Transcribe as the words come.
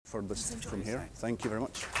for this from here. Thank you very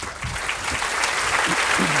much.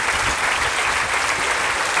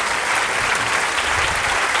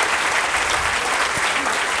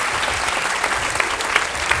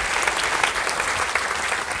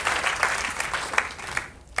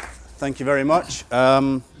 Thank you very much.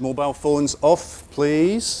 Mobile phones off,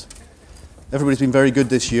 please. Everybody's been very good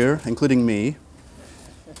this year, including me,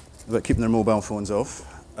 about keeping their mobile phones off.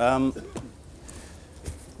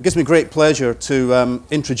 It gives me great pleasure to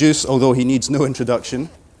introduce, although he needs no introduction,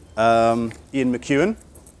 Ian McEwan,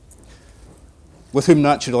 with whom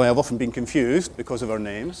naturally I've often been confused because of our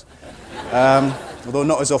names, although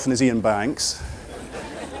not as often as Ian Banks.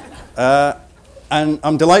 And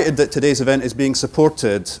I'm delighted that today's event is being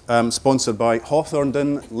supported, sponsored by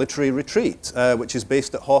Hawthornden Literary Retreat, which is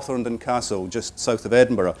based at Hawthornden Castle, just south of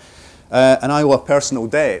Edinburgh. And I owe a personal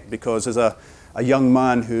debt because as a young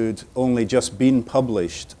man who'd only just been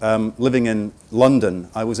published, living in London,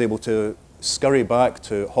 I was able to scurry back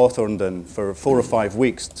to Hawthornden for 4 or 5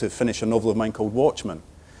 weeks to finish a novel of mine called Watchmen.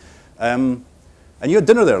 And you had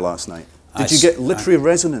dinner there last night. Did you get literary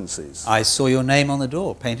resonances? I saw your name on the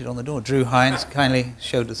door, painted on the door. Drew Hines kindly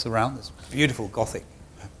showed us around this beautiful Gothic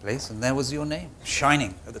place, and there was your name,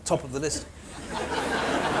 shining at the top of the list.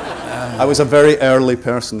 I was a very early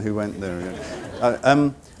person who went there.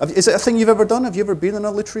 Yeah. Is it a thing you've ever done? Have you ever been on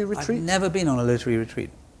a literary retreat? I've never been on a literary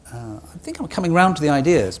retreat. I think I'm coming round to the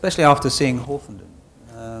idea, especially after seeing Hawthornden.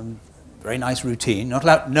 Very nice routine.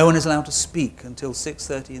 No one is allowed to speak until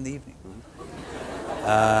 6:30 in the evening.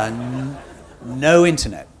 No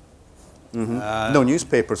internet. Mm-hmm. No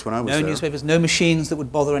newspapers when I was there. No newspapers, no machines that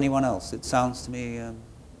would bother anyone else. It sounds to me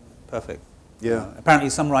perfect. Yeah. Apparently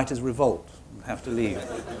some writers revolt and have to leave.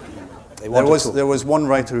 There was one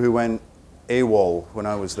writer who went AWOL when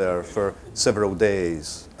I was there for several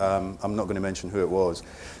days. I'm not going to mention who it was.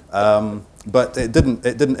 But it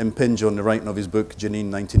didn't impinge on the writing of his book, Janine,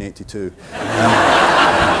 1982.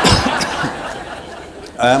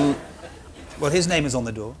 Well, his name is on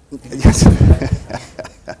the door. Yes.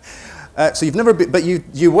 So you've never been, but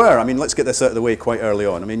you were, I mean, let's get this out of the way quite early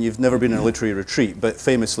on. I mean, you've never been in a literary retreat, but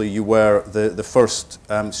famously you were the first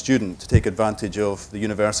student to take advantage of the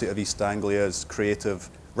University of East Anglia's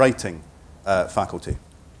creative writing faculty.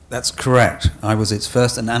 That's correct. I was its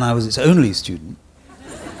first, and I was its only student.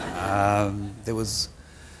 It was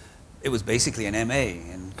basically an MA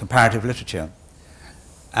in comparative literature.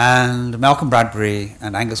 And Malcolm Bradbury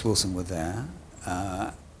and Angus Wilson were there.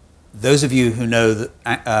 Those of you who know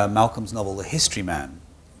that Malcolm's novel, The History Man,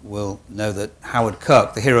 will know that Howard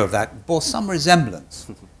Kirk, the hero of that, bore some resemblance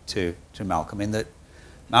to Malcolm, in that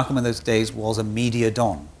Malcolm in those days was a media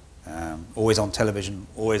don, always on television,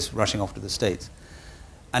 always rushing off to the States.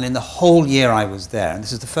 And in the whole year I was there, and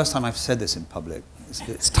this is the first time I've said this in public,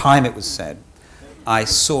 it's time it was said, I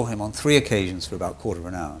saw him on 3 occasions for about a quarter of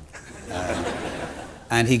an hour.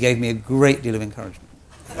 And he gave me a great deal of encouragement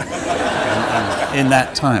in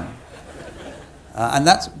that time. And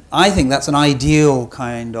I think that's an ideal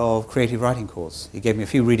kind of creative writing course. He gave me a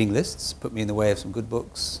few reading lists, put me in the way of some good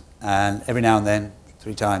books, and every now and then,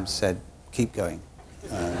 3 times, said, keep going.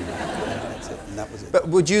 That's it, and that was it. But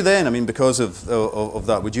would you then, I mean, because of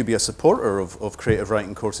that, would you be a supporter of creative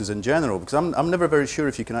writing courses in general? Because I'm never very sure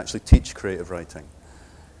if you can actually teach creative writing.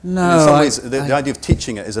 No. And in some ways, the idea of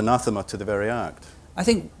teaching it is anathema to the very act. I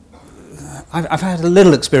think I've had a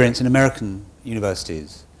little experience in American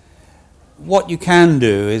universities. What you can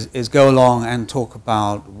do is go along and talk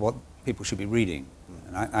about what people should be reading.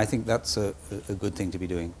 And I think that's a good thing to be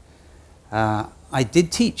doing. I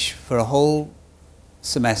did teach for a whole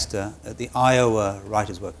semester at the Iowa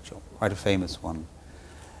Writers' Workshop, quite a famous one.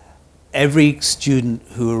 Every student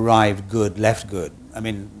who arrived good left good. I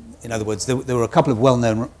mean, in other words, there were a couple of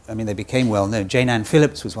well-known, I mean, they became well-known. Jane Ann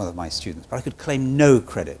Phillips was one of my students, but I could claim no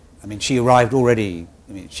credit. I mean, she arrived already,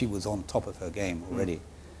 I mean, she was on top of her game already.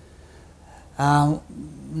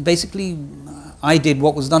 Basically, I did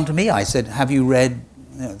what was done to me. I said, have you read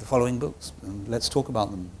the following books? And let's talk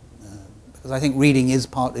about them. Because I think reading is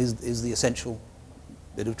the essential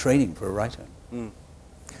bit of training for a writer.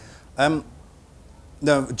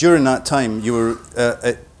 Now, during that time, you were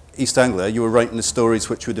at East Anglia, you were writing the stories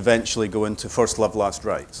which would eventually go into First Love, Last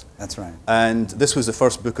Rites. That's right. And this was the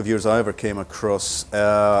first book of yours I ever came across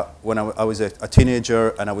when I was a teenager,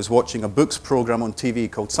 and I was watching a books program on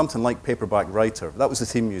TV called something like Paperback Writer. That was the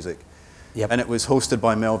theme music. Yep. And it was hosted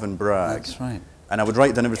by Melvyn Bragg. That's right. And I would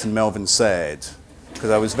write down everything Melvyn said, because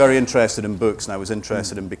I was very interested in books and I was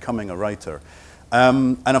interested in becoming a writer.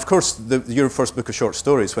 And of course, your first book of short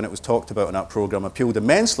stories, when it was talked about in that program, appealed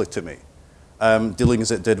immensely to me. dealing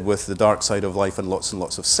as it did with the dark side of life and lots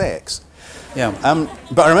of sex. Yeah.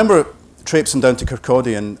 But I remember traipsing down to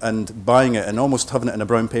Kirkcaldy and buying it and almost having it in a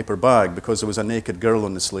brown paper bag because there was a naked girl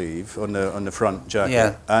on the sleeve, on the front jacket,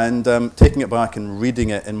 Yeah. and taking it back and reading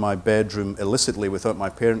it in my bedroom illicitly without my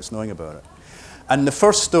parents knowing about it. And the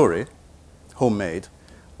first story, homemade,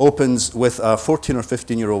 opens with a 14 or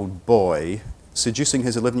 15-year-old boy seducing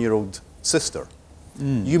his 11-year-old sister.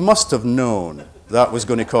 You must have known that was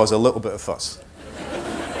going to cause a little bit of fuss.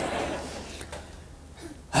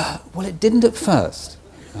 Well, it didn't at first.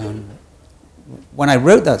 When I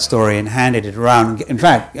wrote that story and handed it around, in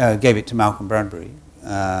fact, gave it to Malcolm Bradbury,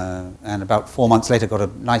 and about 4 months later got a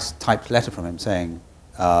nice typed letter from him saying,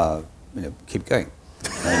 keep going.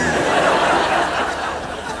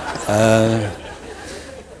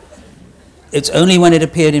 It's only when it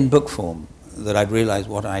appeared in book form that I'd realized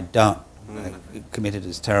what I'd done. I committed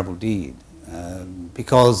this terrible deed.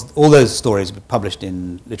 Because all those stories were published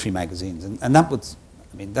in literary magazines, and that was,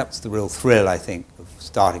 that's the real thrill, I think, of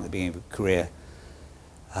starting the beginning of a career.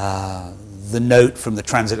 The note from the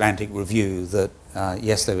Transatlantic Review that,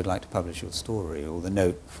 yes, they would like to publish your story, or the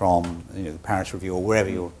note from the Paris Review, or wherever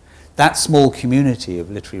you're... That small community of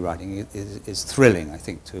literary writing is thrilling, I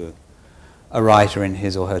think, to a writer in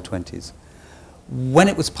his or her 20s. When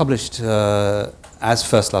it was published as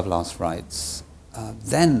First Love, Last Rights,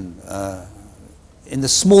 then, in the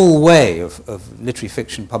small way of literary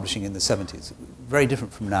fiction publishing in the 70s, very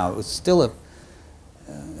different from now, it was still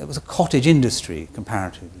it was a cottage industry,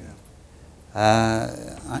 comparatively.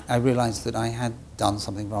 I realized that I had done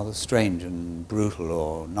something rather strange and brutal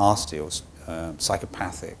or nasty or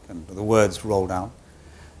psychopathic, and the words rolled out.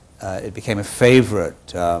 It became a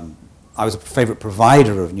favorite. I was a favorite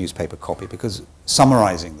provider of newspaper copy because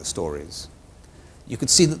summarizing the stories, you could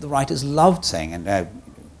see that the writers loved saying, and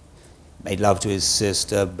made love to his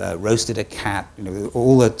sister, roasted a cat,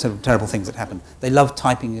 all the terrible things that happened. They loved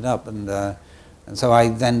typing it up, and so I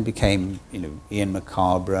then became, Ian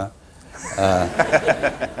Macabre.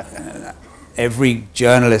 Every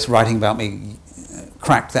journalist writing about me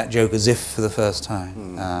cracked that joke as if for the first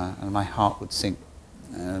time, and my heart would sink.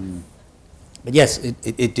 But yes,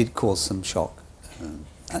 it did cause some shock, and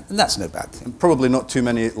that's no bad thing. Probably not too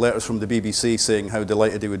many letters from the BBC saying how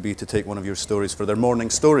delighted they would be to take one of your stories for their morning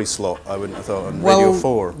story slot, I wouldn't have thought, on Radio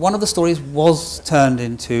 4. One of the stories was turned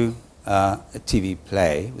into a TV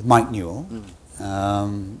play with Mike Newell.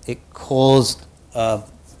 It caused a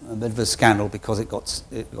bit of a scandal because it got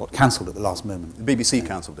cancelled at the last moment. The BBC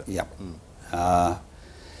cancelled it? Yeah.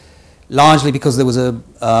 Largely because there was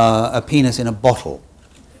a penis in a bottle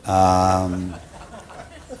of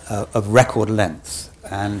record length,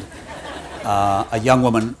 and a young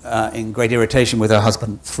woman in great irritation with her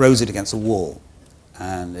husband throws it against a wall,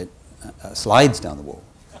 and it slides down the wall.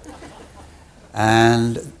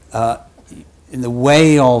 And in the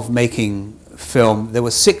way of making film, there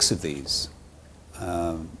were 6 of these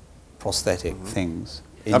prosthetic things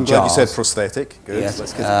in I'm glad you said prosthetic. Good. Yes.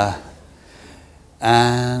 Let's get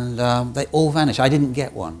and they all vanished. I didn't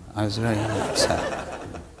get one. I was very upset.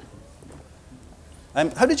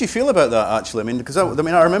 How did you feel about that, actually? Because I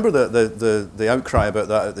remember the outcry about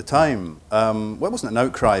that at the time. Well, it wasn't an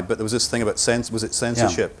outcry, but there was this thing about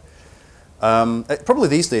censorship. Yeah. Probably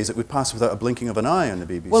these days it would pass without a blinking of an eye on the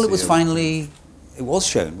BBC. Well, it was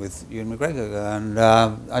shown with Ewan McGregor, and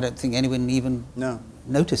I don't think anyone even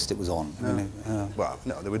noticed it was on. No. Well,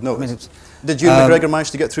 no, they would notice. Did Ewan McGregor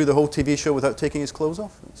manage to get through the whole TV show without taking his clothes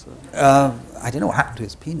off? I don't know what happened to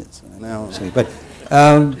his penis, actually, but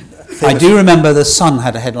I do remember The Sun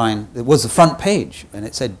had a headline. It was the front page, and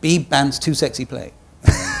it said, "Beeb bans too sexy play."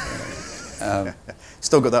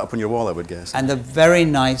 Still got that up on your wall, I would guess. And the very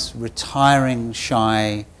nice, retiring,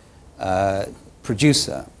 shy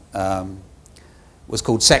producer was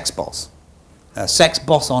called Sex Boss. Sex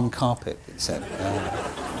Boss on carpet, it said.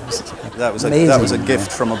 That was a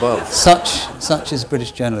gift from above. Such is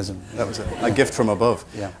British journalism. That was a gift from above.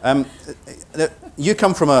 Yeah. You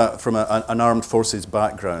come from an armed forces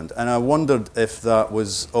background, and I wondered if that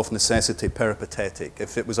was of necessity peripatetic,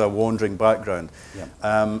 if it was a wandering background,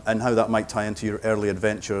 and how that might tie into your early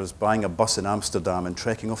adventures, buying a bus in Amsterdam and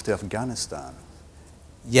trekking off to Afghanistan.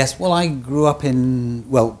 Yes, well, I grew up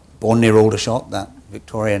born near Aldershot, that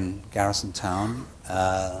Victorian garrison town.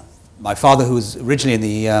 My father, who was originally in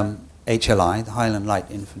the HLI, the Highland Light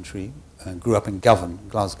Infantry, grew up in Govan,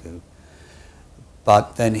 Glasgow.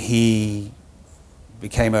 But then he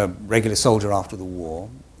became a regular soldier after the war,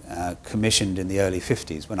 commissioned in the early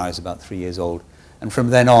 50s when I was about 3 years old. And from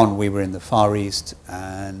then on, we were in the Far East,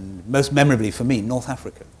 and most memorably for me, North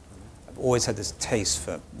Africa. I've always had this taste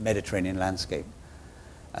for Mediterranean landscape.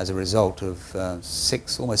 as a result of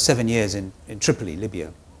almost 7 years in Tripoli,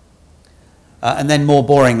 Libya. And then more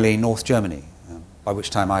boringly, North Germany, by which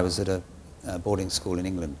time I was at a boarding school in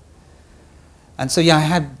England. And so, yeah, I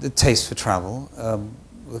had the taste for travel.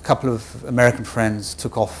 A couple of American friends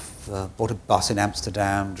took off, bought a bus in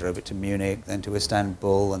Amsterdam, drove it to Munich, then to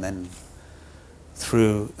Istanbul, and then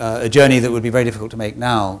through a journey that would be very difficult to make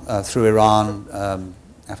now, through Iran,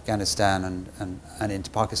 Afghanistan, and into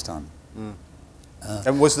Pakistan. Mm.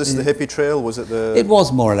 And was this the hippie trail? Was it the... It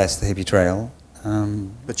was more or less the hippie trail.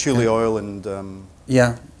 Patchouli oil and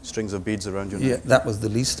yeah, strings of beads around your neck. yeah, that was the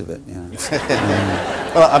least of it. Yeah.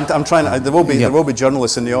 Well, I'm trying. There will be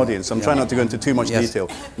journalists in the audience. I'm trying not to go into too much detail.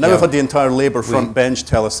 Now we've had the entire Labour front bench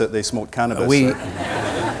tell us that they smoked cannabis.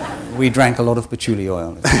 We drank a lot of patchouli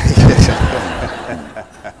oil.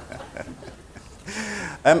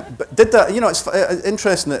 But did that? You know, it's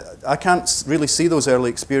interesting that I can't really see those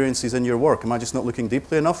early experiences in your work. Am I just not looking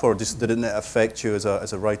deeply enough, or just didn't it affect you as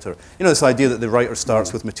a writer? You know, this idea that the writer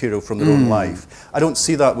starts with material from their own life. I don't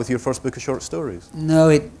see that with your first book of short stories. No,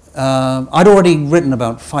 I'd already written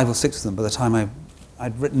about 5 or 6 of them by the time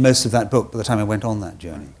I'd written most of that book by the time I went on that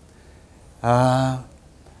journey.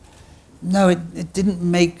 No, it didn't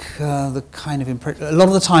make the kind of impression. A lot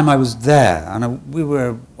of the time I was there, and we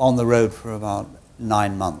were on the road for about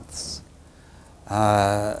 9 months.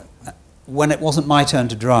 When it wasn't my turn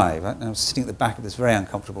to drive, I was sitting at the back of this very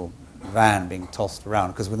uncomfortable van being tossed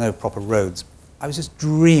around because with no proper roads, I was just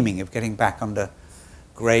dreaming of getting back under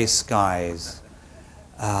grey skies,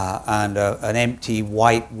 and an empty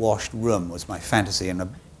whitewashed room was my fantasy, and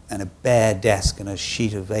a bare desk and a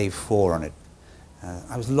sheet of A4 on it.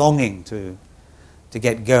 I was longing to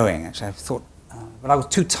get going, actually. I thought, but I was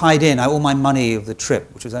too tied in. All my money of the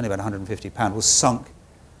trip, which was only about £150, was sunk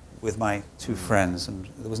with my 2 friends, and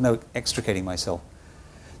there was no extricating myself.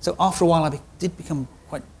 So after a while, I did become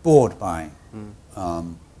quite bored by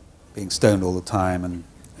being stoned all the time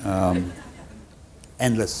and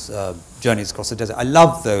endless journeys across the desert. I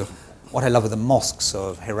love, though, what I love are the mosques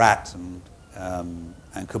of Herat and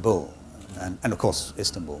Kabul, and of course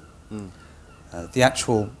Istanbul. The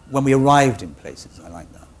actual, when we arrived in places, I like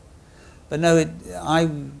that. But no,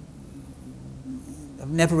 I've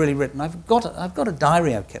never really written. I've got a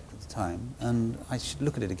diary I've kept at the time, and I should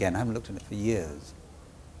look at it again. I haven't looked at it for years.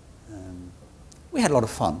 We had a lot of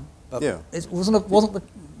fun, but it wasn't the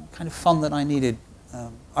kind of fun that I needed.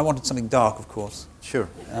 I wanted something dark, of course. Sure.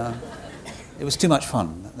 It was too much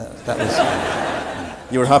fun. That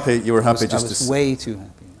was. You were happy. You were happy. I was way too happy.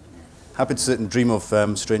 Happy to sit and dream of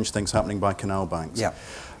strange things happening by canal banks. Yeah.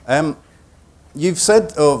 You've said,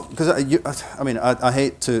 because I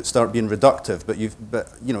hate to start being reductive, but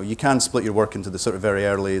you know, you can split your work into the sort of very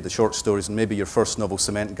early, the short stories, and maybe your first novel,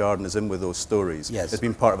 Cement Garden, is in with those stories. Yes. It's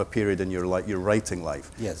been part of a period in your writing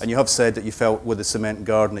life. Yes. And you have said that you felt with the Cement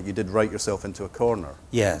Garden that you did write yourself into a corner.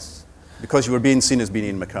 Yes. Because you were being seen as being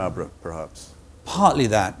Ian Macabre, perhaps. Partly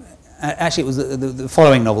that. Actually, it was the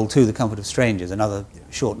following novel too, The Comfort of Strangers, another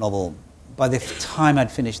short novel. By the time I'd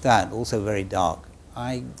finished that, also very dark.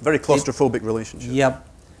 Very claustrophobic relationship. Yep.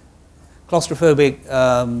 Claustrophobic,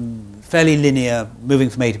 fairly linear, moving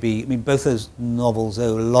from A to B. I mean, both those novels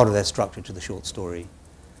owe a lot of their structure to the short story.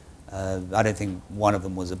 I don't think one of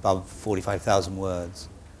them was above 45,000 words.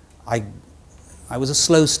 I was a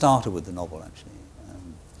slow starter with the novel, actually.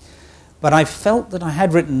 But I felt that I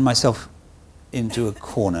had written myself into a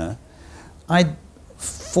corner. I'd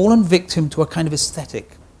fallen victim to a kind of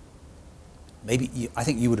aesthetic. Maybe I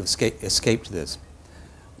think you would have escaped this,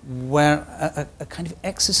 where a kind of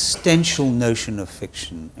existential notion of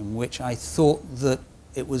fiction in which I thought that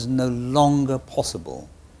it was no longer possible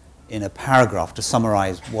in a paragraph to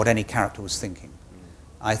summarize what any character was thinking.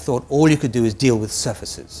 I thought all you could do is deal with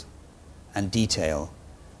surfaces and detail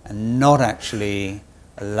and not actually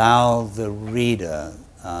allow the reader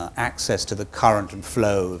access to the current and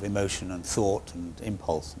flow of emotion and thought and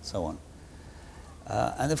impulse and so on.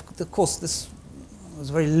 And of course, this was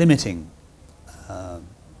very limiting,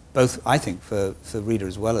 both, I think, for reader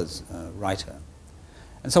as well as writer.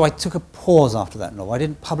 And so I took a pause after that novel. I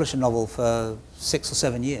didn't publish a novel for 6 or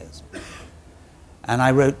 7 years. And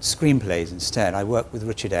I wrote screenplays instead. I worked with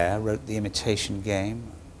Richard Eyre, wrote The Imitation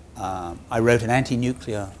Game. I wrote an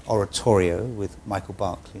anti-nuclear oratorio with Michael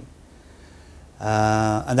Barclay.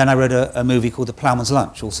 And then I wrote a movie called The Ploughman's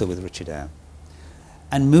Lunch, also with Richard Eyre.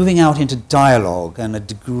 And moving out into dialogue and a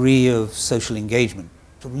degree of social engagement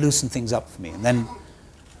to loosen things up for me. And then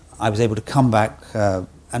I was able to come back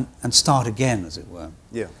and start again, as it were,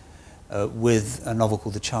 with a novel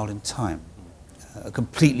called The Child in Time, a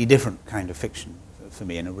completely different kind of fiction for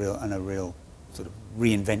me, and a real sort of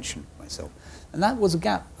reinvention of myself. And that was a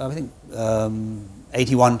gap, I think,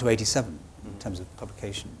 81 to 87 in terms of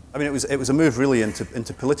publication. I mean, it was a move really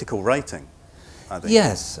into political writing, I think.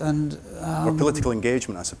 Yes, and... or political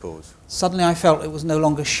engagement, I suppose. Suddenly I felt it was no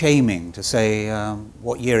longer shaming to say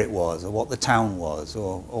what year it was, or what the town was,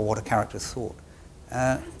 or what a character thought.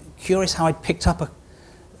 Curious how I'd picked up,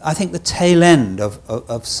 I think, the tail end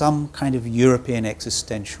of some kind of European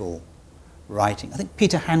existential writing. I think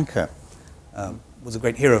Peter Handke was a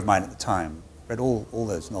great hero of mine at the time. Read all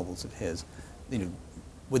those novels of his, you know,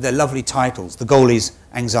 with their lovely titles. The Goalie's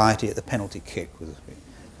Anxiety at the Penalty Kick was,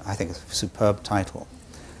 I think, a superb title.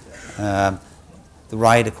 The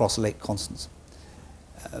Ride Across Lake Constance.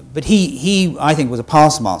 But he, I think, was a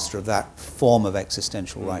past master of that form of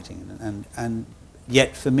existential writing, and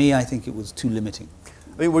yet for me, I think it was too limiting.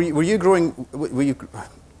 I mean, were you growing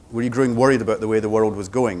worried about the way the world was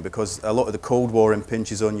going? Because a lot of the Cold War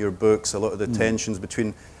impinges on your books, a lot of the tensions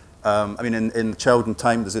between, I mean, in Child in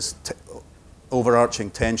Time, there's this overarching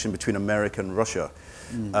tension between America and Russia.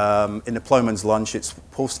 In The Ploughman's Lunch, it's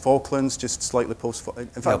post-Falklands, just slightly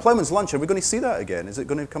post-Falklands. In fact, Ploughman's Lunch, are we going to see that again? Is it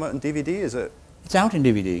going to come out on DVD? Is it? It's out in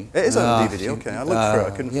DVD. It is out on DVD, okay. I looked for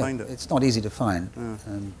it, I couldn't find it. It's not easy to find.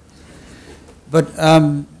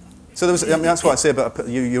 So there was, I mean, that's what I say about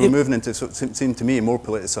you were moving into, so it seemed to me, more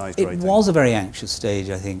politicised writing. It was a very anxious stage,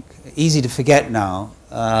 I think. Easy to forget now.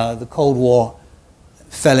 The Cold War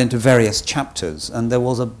fell into various chapters, and there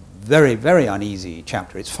was a very, very uneasy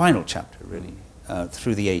chapter, its final chapter, really,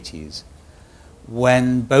 through the 80s,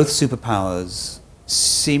 when both superpowers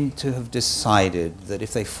seemed to have decided that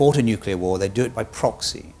if they fought a nuclear war, they'd do it by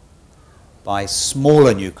proxy, by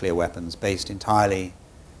smaller nuclear weapons based entirely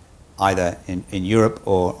either in Europe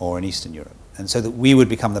or in Eastern Europe, and so that we would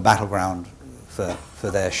become the battleground for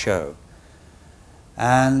their show.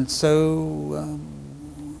 And so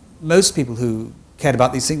most people who cared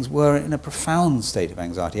about these things were in a profound state of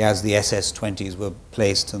anxiety as the SS-20s were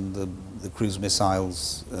placed and the cruise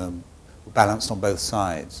missiles were balanced on both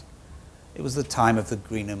sides. It was the time of the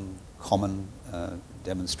Greenham Common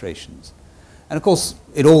demonstrations. And of course,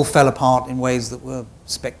 it all fell apart in ways that were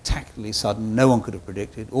spectacularly sudden. No one could have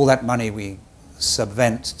predicted. All that money we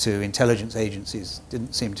subvent to intelligence agencies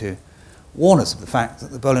didn't seem to warn us of the fact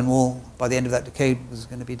that the Berlin Wall, by the end of that decade, was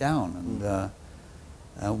going to be down.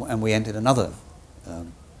 And we entered another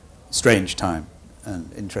strange time and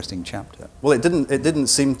interesting chapter. Well, it didn't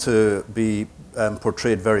seem to be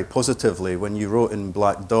portrayed very positively when you wrote in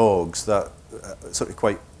Black Dogs that sort of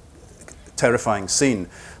quite terrifying scene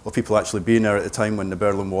of people actually being there at the time when the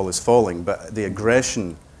Berlin Wall is falling, but the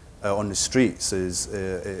aggression on the streets is,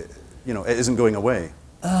 you know, it isn't going away.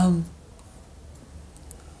 I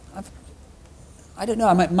don't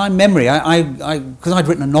know. My memory, because I'd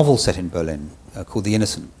written a novel set in Berlin called The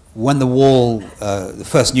Innocent. When the wall, the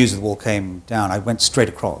first news of the wall came down, I went straight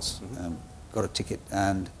across, got a ticket,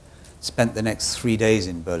 and spent the next 3 days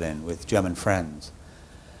in Berlin with German friends.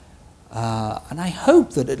 And I hope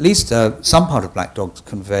that at least some part of Black Dogs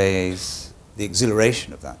conveys the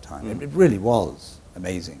exhilaration of that time. It really was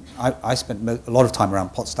amazing. I spent a lot of time around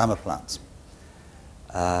Potsdamer Platz,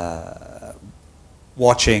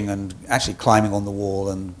 watching and actually climbing on the wall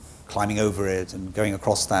and climbing over it and going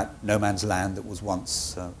across that no man's land that was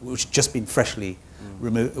once, which had just been freshly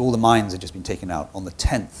removed. All the mines had just been taken out on the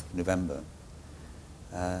 10th of November.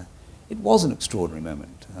 It was an extraordinary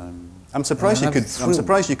moment. I'm surprised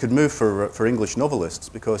you could move for English novelists,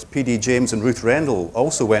 because P.D. James and Ruth Rendell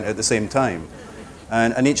also went at the same time,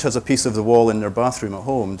 and each has a piece of the wall in their bathroom at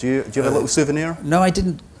home. Do you have a little souvenir? No, I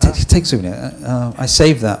didn't take souvenir. I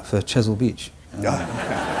saved that for Chesil Beach.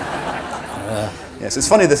 Yes, it's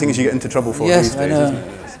funny the things you get into trouble for these days, isn't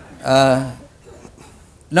it?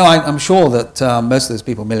 No, I'm sure that most of those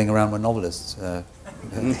people milling around were novelists.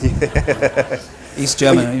 East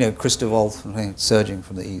German, you know, Christoph Wolff, surging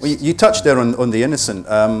from the east. Well, you touched there on The Innocent,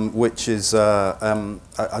 which is,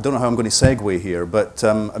 I don't know how I'm going to segue here, but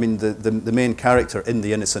I mean, the main character in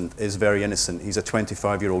The Innocent is very innocent. He's a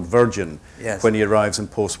 25-year-old virgin when he arrives in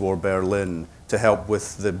post-war Berlin to help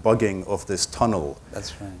with the bugging of this tunnel.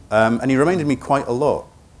 That's right. And he reminded me quite a lot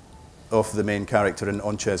of the main character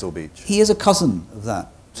on Chesil Beach. He is a cousin of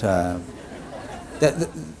that.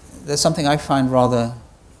 There's something I find rather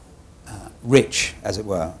rich, as it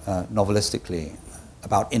were, novelistically,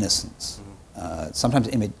 about innocence. Sometimes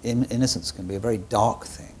innocence can be a very dark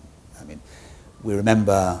thing. I mean, we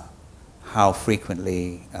remember how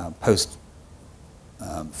frequently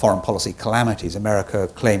post-foreign policy calamities, America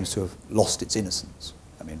claims to have lost its innocence.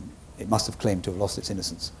 I mean, it must have claimed to have lost its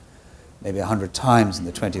innocence maybe 100 times in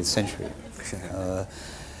the 20th century.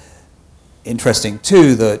 Interesting,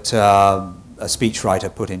 too, that a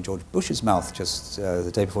speechwriter put in George Bush's mouth just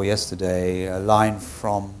the day before yesterday a line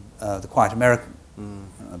from The Quiet American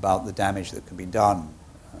about the damage that can be done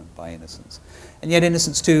by innocence. And yet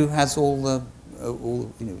innocence too has it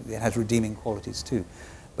has redeeming qualities too.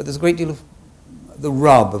 But there's a great deal of the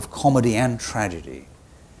rub of comedy and tragedy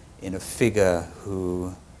in a figure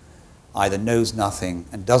who either knows nothing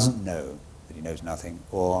and doesn't know that he knows nothing,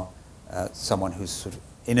 or someone who's sort of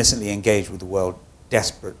innocently engaged with the world,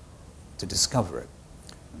 desperate to discover it.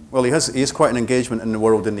 Well, he has quite an engagement in the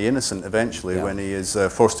world in The Innocent eventually, Yeah. when he is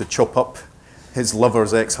forced to chop up his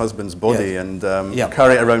lover's ex-husband's body and Yeah.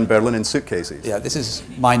 carry it around Berlin in suitcases. Yeah, this is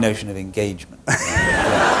my notion of engagement.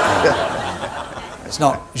 It's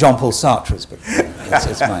not Jean-Paul Sartre's, but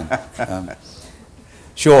it's mine.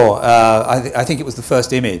 Sure, I think it was the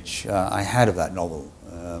first image I had of that novel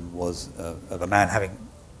was of a man having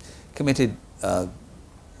committed a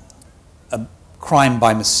crime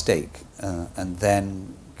by mistake and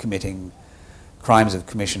then committing crimes of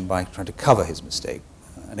commission by trying to cover his mistake.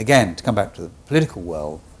 And again, to come back to the political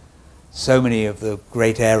world, so many of the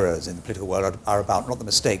great errors in the political world are about not the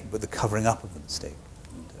mistake, but the covering up of the mistake.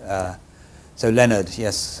 So Leonard,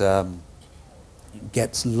 yes,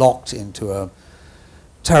 gets locked into a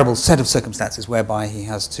terrible set of circumstances whereby he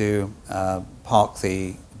has to park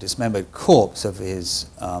the dismembered corpse of his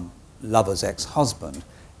lover's ex-husband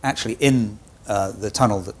actually in the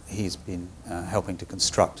tunnel that he's been helping to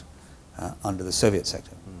construct under the Soviet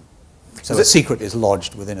sector. So a secret is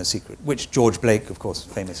lodged within a secret, which George Blake, of course,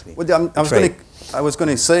 famously portrayed. I was going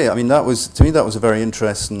to say, I mean, to me that was a very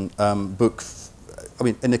interesting book. I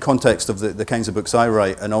mean, in the context of the kinds of books I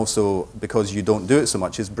write, and also because you don't do it so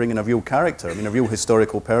much, is bringing a real character. I mean, a real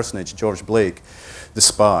historical personage. George Blake, the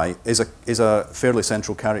spy, is a fairly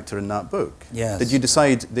central character in that book. Yes. Did you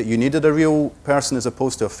decide that you needed a real person as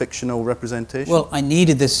opposed to a fictional representation? Well, I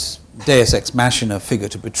needed this Deus Ex Machina figure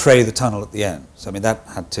to betray the tunnel at the end. So, I mean, that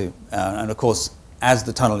had to... and, of course, as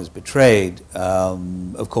the tunnel is betrayed,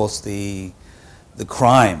 of course, the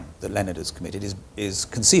crime that Leonard has committed is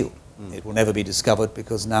concealed. It will never be discovered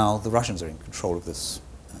because now the Russians are in control of this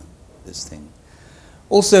thing.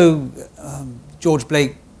 Also, George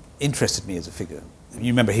Blake interested me as a figure. You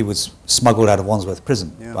remember he was smuggled out of Wandsworth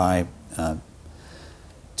Prison by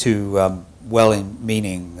two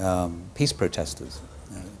well-meaning peace protesters.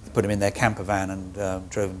 They put him in their camper van and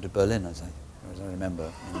drove him to Berlin, as I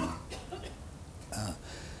remember.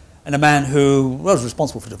 And a man who was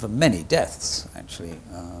responsible for many deaths, actually,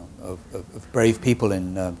 of brave people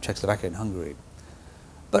in Czechoslovakia and Hungary,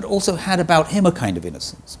 but also had about him a kind of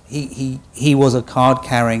innocence. He was a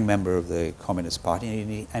card-carrying member of the Communist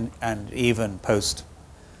Party, and even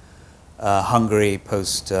post-Hungary,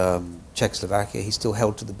 post-Czechoslovakia, he still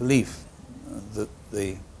held to the belief that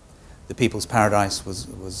the people's paradise was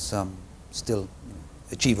still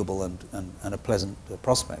achievable and a pleasant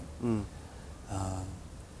prospect.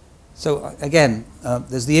 So again,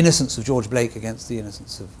 there's the innocence of George Blake against the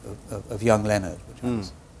innocence of young Leonard.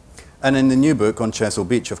 And in the new book on Chesil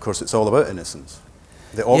Beach, of course, it's all about innocence,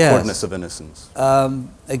 the awkwardness of innocence.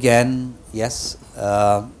 Again, yes,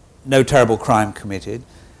 no terrible crime committed,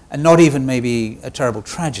 and not even maybe a terrible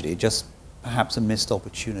tragedy, just perhaps a missed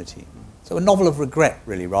opportunity. So a novel of regret,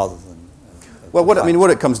 really, rather than... Well, what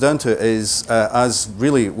it comes down to is, as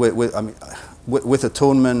really, with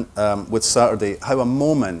Atonement, with Saturday, how a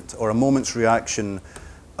moment or a moment's reaction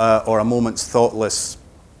or a moment's thoughtless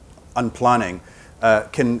unplanning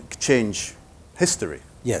can change history.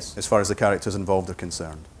 Yes. As far as the characters involved are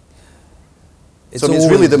concerned. It's so I mean,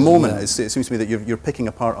 it's really the moment. It seems to me that you're picking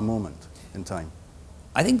apart a moment in time.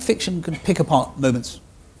 I think fiction can pick apart moments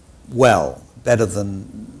well, better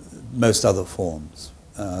than most other forms.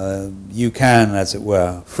 You can, as it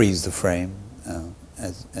were, freeze the frame,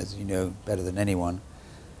 as you know better than anyone.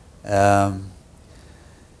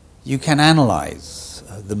 You can analyze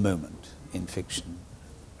the moment in fiction.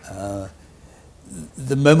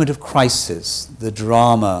 The moment of crisis, the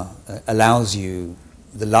drama, allows you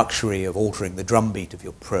the luxury of altering the drumbeat of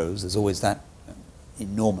your prose. There's always that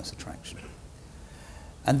enormous attraction.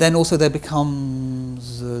 And then also there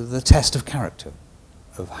becomes the test of character,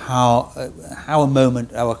 of how a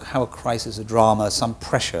moment, how a crisis, a drama, some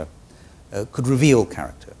pressure could reveal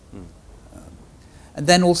character. And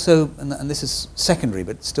then also, and this is secondary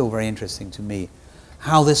but still very interesting to me,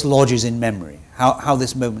 how this lodges in memory, how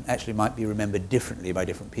this moment actually might be remembered differently by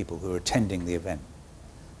different people who are attending the event.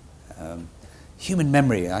 Human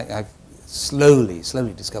memory, I've slowly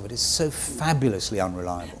discovered, is so fabulously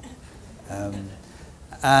unreliable. And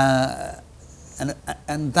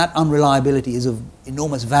that unreliability is of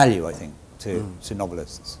enormous value, I think, to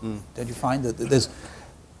novelists. Don't you find that there's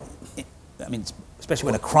I mean, especially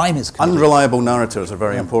when a crime is committed. Unreliable narrators are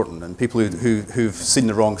very important, and people who've seen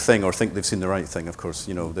the wrong thing or think they've seen the right thing, of course,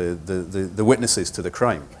 you know, the witnesses to the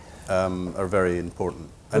crime are very important.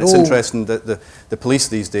 And it's interesting that the police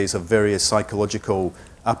these days have various psychological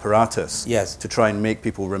apparatus to try and make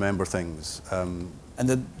people remember things. And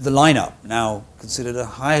the lineup now considered a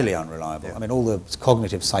highly unreliable. Yeah. I mean, all the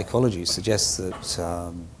cognitive psychology suggests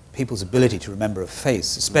that people's ability to remember a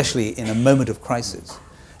face, especially in a moment of crisis,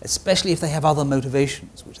 especially if they have other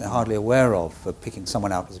motivations, which they're hardly aware of, for picking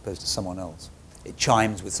someone out as opposed to someone else. It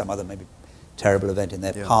chimes with some other maybe terrible event in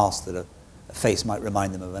their past that a face might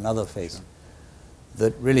remind them of another face. Sure.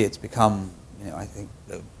 That really it's become, you know, I think,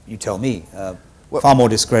 you tell me, far more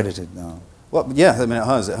discredited now. Well, yeah, I mean, it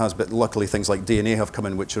has, but luckily things like DNA have come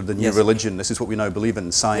in, which are the new religion. This is what we now believe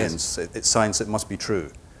in, science. It's science, it must be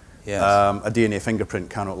true. Yes. A DNA fingerprint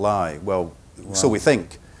cannot lie. Well, so we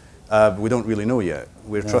think. We don't really know yet.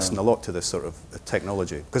 We're trusting a lot to this sort of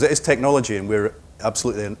technology. Because it is technology, and we're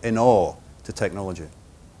absolutely in awe to technology.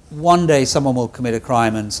 One day someone will commit a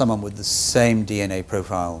crime, and someone with the same DNA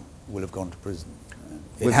profile will have gone to prison.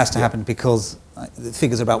 It has to happen because the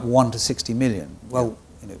figure's about 1 to 60 million. Well,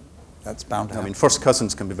 you know, that's bound to happen. I mean, first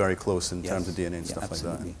cousins can be very close in terms of DNA and stuff like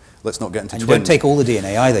that. And let's not get into twins. And you don't take all the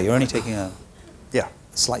DNA either. You're only taking a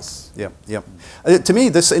slice. Yeah. To me,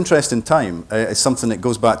 this interest in time is something that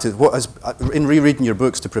goes back to what has, in rereading your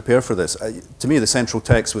books to prepare for this, to me the central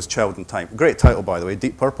text was Child in Time. Great title, by the way,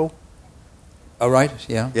 Deep Purple. Oh, right,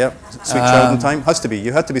 yeah. Yeah, Sweet Child in Time. Has to be.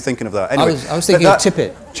 You had to be thinking of that. Anyway, I was thinking of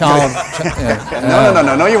Tippett. Child.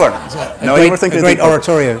 No, you weren't. You were thinking a great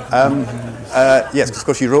oratorio. Yes, of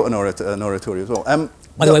course you wrote an oratorio as well.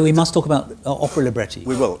 By the way, we must talk about opera libretti.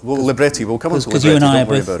 We will. Libretti. We'll come on to libretti. Because you and I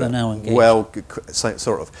don't are both now engaged. Well,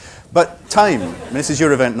 sort of. But Time, I mean, this is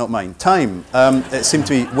your event, not mine. Time, it seemed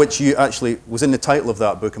to me, which you actually was in the title of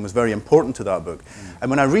that book and was very important to that book. And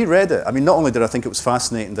when I reread it, I mean, not only did I think it was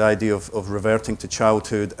fascinating, the idea of reverting to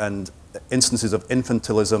childhood and instances of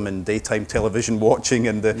infantilism in daytime television watching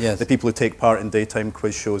and the people who take part in daytime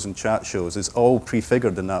quiz shows and chat shows is all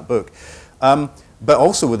prefigured in that book. But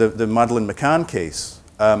also with the Madeleine McCann case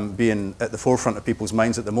being at the forefront of people's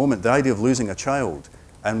minds at the moment, the idea of losing a child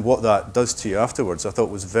and what that does to you afterwards, I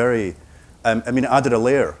thought was very, I mean, it added a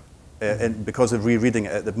layer. Because of rereading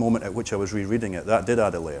it at the moment at which I was rereading it, that did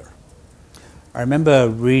add a layer. I remember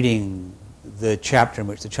reading the chapter in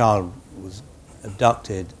which the child was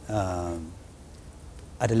abducted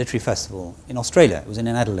at a literary festival in Australia. It was in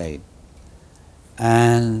Adelaide.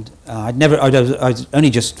 And I'd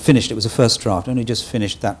only just finished, it was a first draft, only just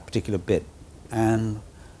finished that particular bit. And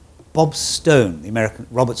Robert Stone, the American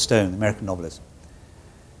novelist,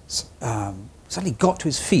 suddenly got to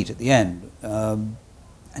his feet at the end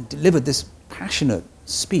and delivered this passionate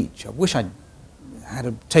speech. I wish I'd had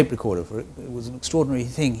a tape recorder for it. It was an extraordinary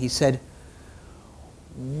thing. He said,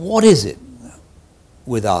 "What is it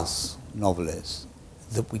with us novelists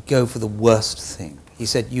that we go for the worst thing?" He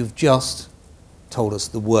said, "You've just told us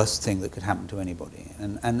the worst thing that could happen to anybody."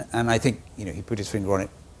 And I think, you know, he put his finger on it.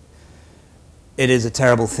 It is a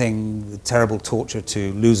terrible thing, a terrible torture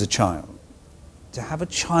to lose a child. To have a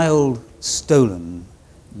child stolen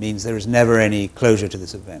means there is never any closure to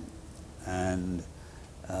this event. And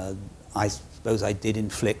I suppose I did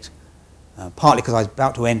inflict, partly because I was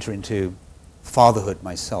about to enter into fatherhood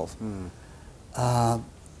myself,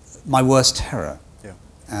 my worst terror,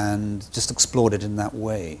 and just explored it in that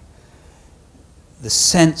way. The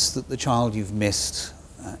sense that the child you've missed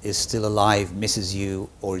is still alive, misses you,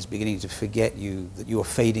 or is beginning to forget you, that you are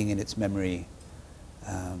fading in its memory.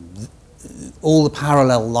 All the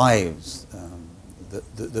parallel lives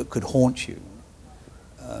that could haunt you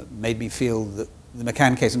made me feel that the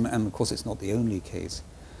McCann case, and of course it's not the only case,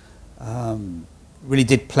 really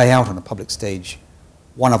did play out on a public stage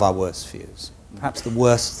one of our worst fears. Perhaps the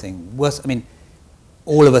worst thing. I mean,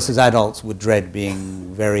 all of us as adults would dread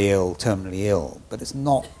being very ill, terminally ill, but it's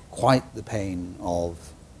not quite the pain of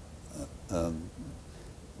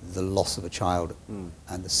the loss of a child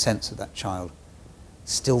and the sense of that child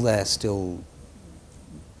still there, still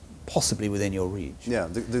possibly within your reach. Yeah,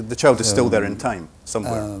 the child is still there in time,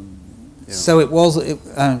 somewhere. So it was,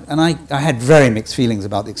 and I had very mixed feelings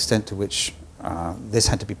about the extent to which this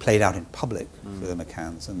had to be played out in public for the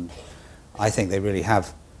McCanns, and I think they really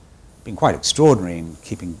have been quite extraordinary in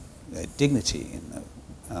keeping their dignity in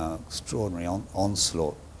the extraordinary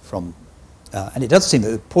onslaught from, and it does seem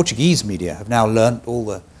that the Portuguese media have now learnt all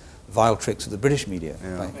the vile tricks of the British media,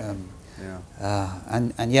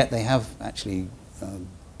 and yet they have actually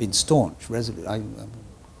been staunch, resolute. I'm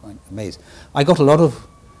quite amazed. I got a lot of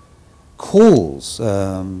calls,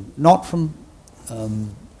 not from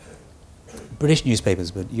British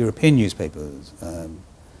newspapers, but European newspapers,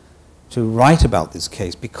 to write about this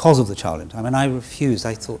case because of the child in time, and I refused.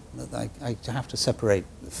 I thought that I have to separate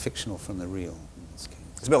the fictional from the real in this case.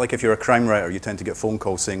 It's a bit like if you're a crime writer, you tend to get phone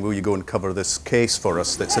calls saying, will you go and cover this case for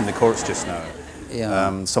us that's in the courts just now?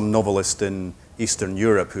 Yeah. Some novelist in Eastern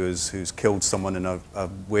Europe who's killed someone in a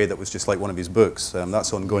way that was just like one of his books.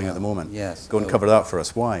 That's ongoing at the moment. Yes. Go and cover that for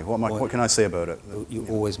us. Why? What can I say about it? You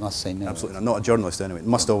always must say no. Absolutely not. Not a journalist anyway.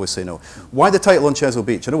 Must always say no. Why the title on Chesil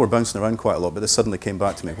Beach? I know we're bouncing around quite a lot, but this suddenly came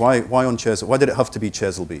back to me. Why on Chesil? Why did it have to be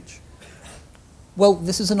Chesil Beach? Well,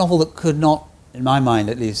 this is a novel that could not, in my mind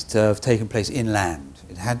at least, have taken place inland.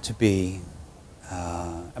 It had to be,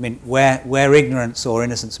 I mean, where ignorance or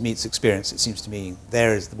innocence meets experience, it seems to me,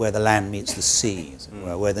 there is where the land meets the sea, as it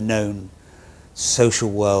were, where the known social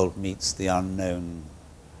world meets the unknown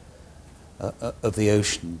of the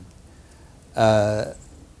ocean. I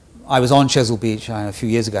was on Chesil Beach a few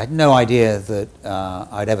years ago. I had no idea that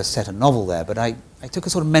I'd ever set a novel there, but I took a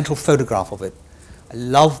sort of mental photograph of it. I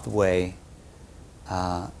love the way,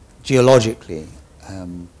 geologically,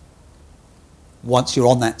 once you're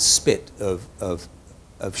on that spit of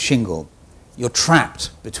shingle, you're trapped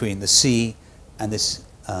between the sea and this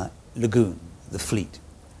lagoon, the Fleet.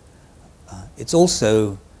 It's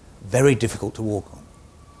also very difficult to walk on.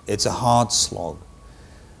 It's a hard slog.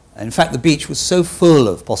 And in fact, the beach was so full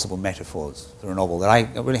of possible metaphors for a novel that I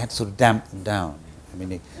really had to sort of damp them down. I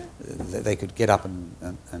mean, they could get up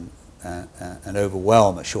and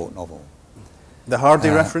overwhelm a short novel. The Hardy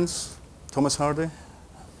reference? Thomas Hardy?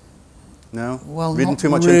 No? Well, Reading not too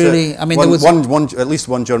much really. into it? I mean, there was at least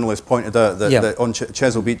one journalist pointed out that, Yeah. that on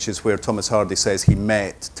Chesil Beach is where Thomas Hardy says he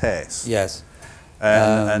met Tess. Yes.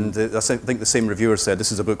 And I think the same reviewer said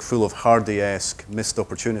this is a book full of Hardy-esque missed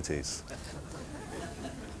opportunities.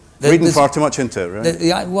 Reading far too much into it,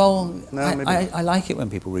 right? Well, No, I like it when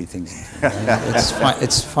people read things into it.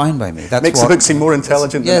 It's fine by me. That's Makes the book seem more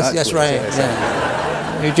intelligent than it yes, actually right. is.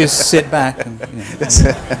 Yeah. You just sit back and, you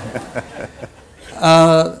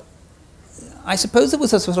know. I suppose there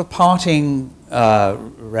was a sort of parting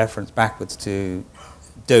reference backwards to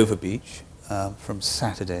Dover Beach from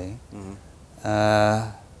Saturday. Mm-hmm.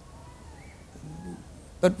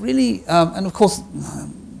 But really, and of course,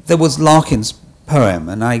 there was Larkin's poem,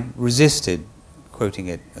 and I resisted quoting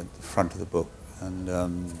it at the front of the book, and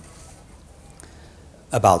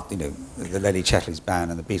about, you know, the Lady Chatterley's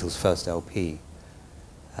band and the Beatles' first LP.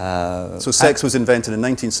 So Sex was invented in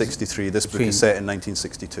 1963. This book is set in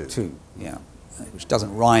 1962. Yeah, which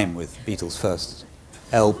doesn't rhyme with Beatles' first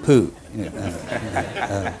LP. You know,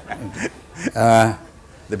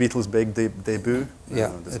 The Beatles' big debut? yeah,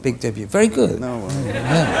 No, a big debut. Very good. No, well.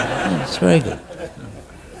 Yeah, it's very good.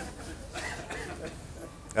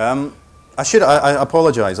 I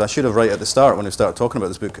apologise. I should have right at the start when we started talking about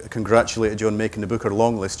this book congratulated you on making the Booker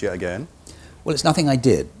long list yet again. Well, it's nothing I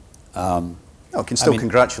did. No, I can still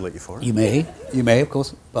congratulate you for it. You may, of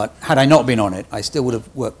course. But had I not been on it, I still would have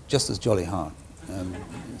worked just as jolly hard.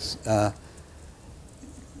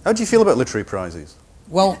 How do you feel about literary prizes?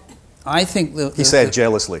 Well, I think that... He said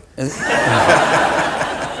jealously.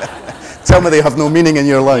 Tell me they have no meaning in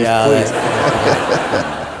your life, please.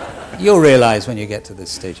 You'll realise when you get to this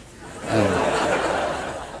stage.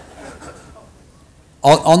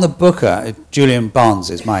 On the Booker, Julian Barnes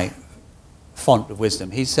is my font of wisdom.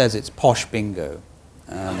 He says it's posh bingo.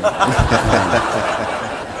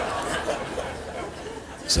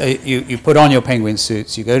 So you put on your penguin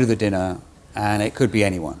suits, you go to the dinner, and it could be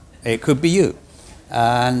anyone. It could be you.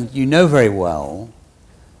 And you know very well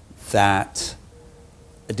that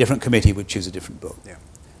a different committee would choose a different book. Yeah.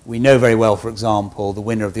 We know very well, for example, the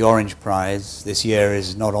winner of the Orange Prize this year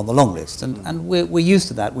is not on the long list. And we're used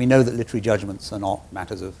to that. We know that literary judgments are not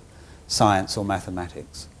matters of science or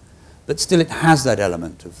mathematics. But still, it has that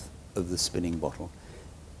element of the spinning bottle.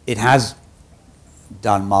 It has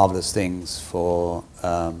done marvelous things for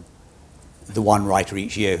the one writer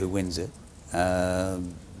each year who wins it.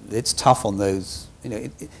 It's tough on those. You know,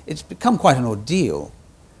 it's become quite an ordeal.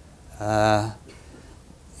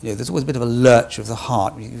 You know, there's always a bit of a lurch of the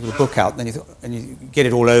heart. You put a book out, and you get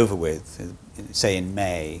it all over with, say in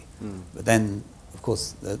May. But then, of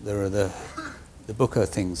course, there are the Booker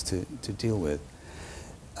things to deal with.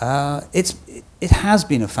 It has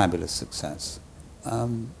been a fabulous success.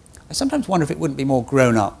 I sometimes wonder if it wouldn't be more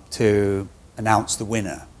grown up to announce the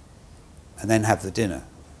winner and then have the dinner.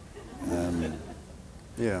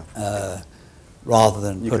 Rather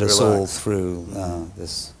than put us all through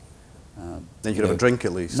this. Then you could have a drink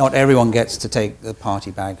at least. Not everyone gets to take the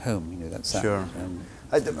party bag home. You know, that's that. Sure.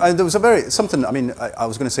 There was something, I mean, I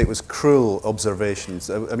was going to say it was cruel observations.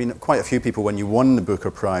 I mean, quite a few people, when you won the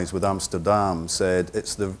Booker Prize with Amsterdam, said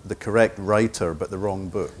it's the correct writer but the wrong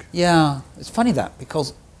book. Yeah, it's funny that,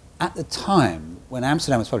 because at the time when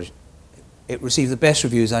Amsterdam was published, it received the best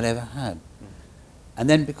reviews I'd ever had. And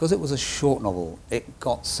then because it was a short novel, it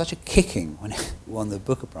got such a kicking when it won the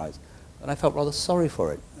Booker Prize that I felt rather sorry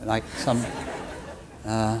for it, like some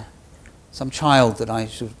child that I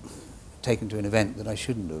should have taken to an event that I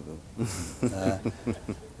shouldn't have.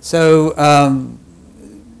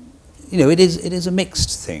 You know, it is a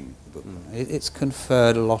mixed thing. The book. It's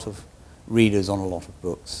conferred a lot of readers on a lot of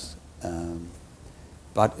books,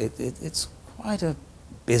 but it's quite a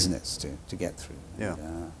business to get through. Yeah.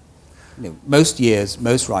 And, you know, most years,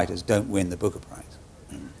 most writers don't win the Booker Prize.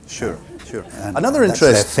 Sure, sure. And Another that's their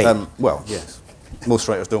interest, fate. well, yes, most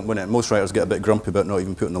writers don't win it. Most writers get a bit grumpy about not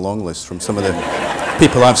even putting the long list from some of the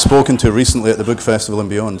people I've spoken to recently at the Book Festival and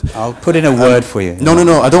beyond. I'll put in a word for you.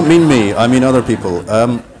 No, I don't mean me, I mean other people.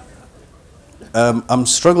 I'm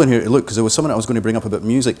struggling here to look, because there was something I was going to bring up about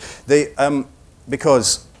music.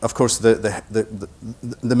 Because, of course, the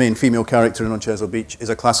main female character in On Chesil Beach is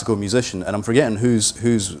a classical musician, and I'm forgetting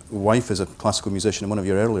whose wife is a classical musician in one of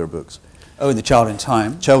your earlier books. Oh, in The Child in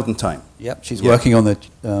Time. Child in Time. Yep, she's working on the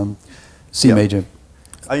C Yeah. major.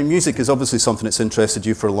 I mean, music is obviously something that's interested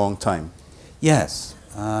you for a long time. Yes.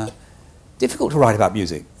 Difficult to write about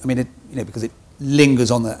music. I mean, because it lingers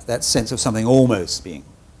on that sense of something almost being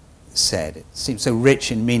said. It seems so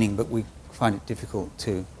rich in meaning, but we find it difficult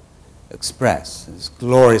to express. It's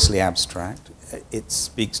gloriously abstract. It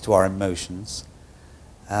speaks to our emotions.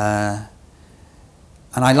 And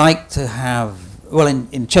I like to have, well,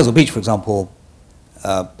 in Chesil Beach, for example,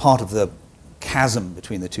 part of the chasm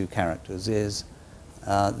between the two characters is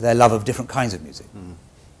their love of different kinds of music.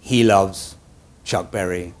 He loves Chuck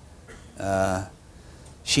Berry.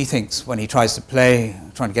 She thinks when he tries to play,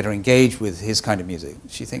 trying to get her engaged with his kind of music,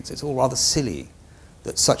 she thinks it's all rather silly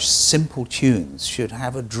that such simple tunes should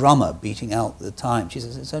have a drummer beating out the time. She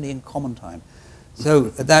says it's only in common time.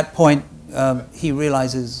 So at that point, he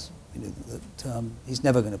realizes that he's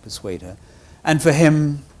never going to persuade her. And for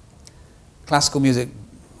him, classical music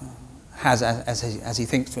has, as he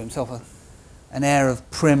thinks to himself, an air of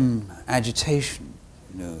prim agitation,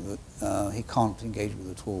 that he can't engage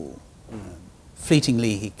with at all.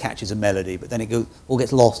 Fleetingly, he catches a melody, but then it all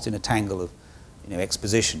gets lost in a tangle of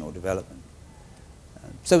exposition or development.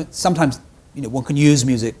 So sometimes, one can use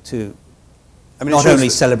music to not only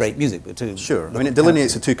celebrate music, but to... Sure. I mean, it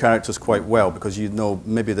delineates the two characters quite well, because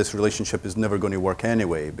maybe this relationship is never going to work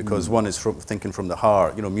anyway, because one is thinking from the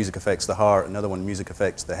heart, music affects the heart, another one, music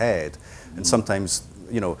affects the head. And sometimes,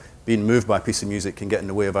 being moved by a piece of music can get in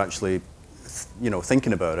the way of actually,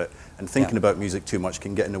 thinking about it, and thinking about music too much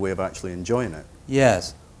can get in the way of actually enjoying it.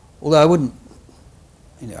 Yes. Although I wouldn't,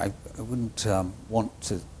 I wouldn't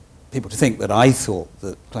want people to think that I thought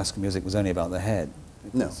that classical music was only about the head.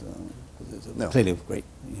 Because, No. It's clearly of great,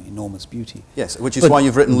 enormous beauty. Yes, which is why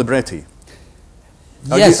you've written libretti.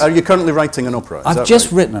 Yes. Are you currently writing an opera? I've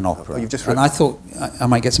just written an opera. Oh, you've just and I thought I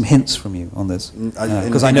might get some hints from you on this,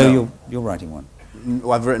 because I know you're writing one.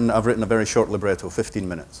 Well, I've written a very short libretto, 15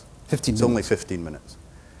 minutes. 15 minutes. It's only 15 minutes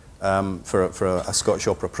for a Scottish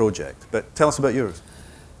opera project. But tell us about yours.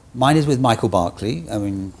 Mine is with Michael Barclay,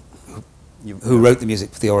 who wrote the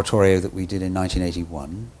music for the oratorio that we did in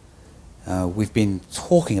 1981. We've been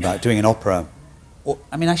talking about doing an opera.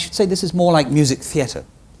 I should say this is more like music theatre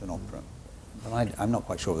than opera. But I'm not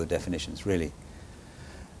quite sure of the definitions, really.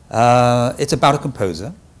 It's about a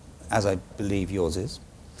composer, as I believe yours is.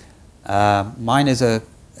 Mine is a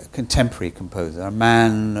contemporary composer, a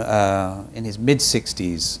man in his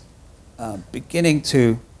mid-60s, beginning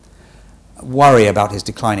to worry about his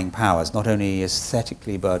declining powers, not only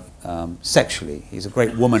aesthetically but sexually. He's a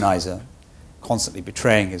great womanizer, constantly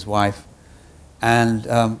betraying his wife. And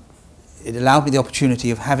it allowed me the opportunity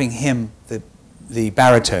of having him, the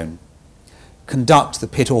baritone, conduct the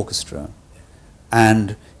pit orchestra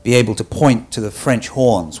and be able to point to the French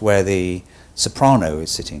horns where the soprano is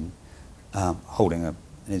sitting, holding an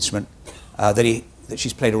instrument, that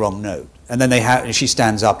she's played a wrong note. And then she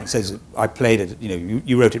stands up and says, I played it,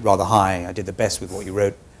 you wrote it rather high, I did the best with what you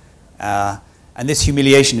wrote. And this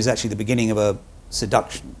humiliation is actually the beginning of a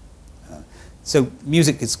seduction. So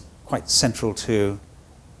music is quite central to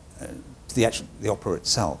the opera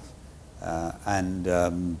itself. And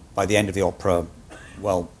by the end of the opera,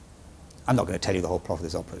 well, I'm not going to tell you the whole plot of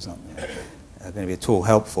this opera, it's not going to be at all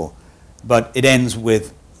helpful. But it ends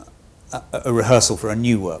with a rehearsal for a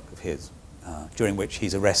new work of his, during which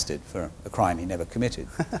he's arrested for a crime he never committed.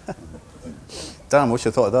 Damn, wish I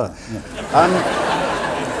thought of that. Yeah.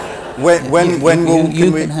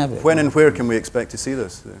 When and where can we expect to see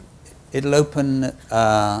this? It'll open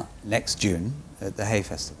next June at the Hay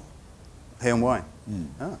Festival. Hay and Wine?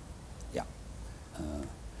 Ah. Yeah.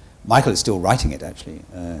 Michael is still writing it, actually.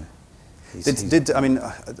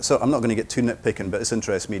 So I'm not going to get too nitpicking, but this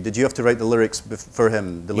interests me. Did you have to write the lyrics for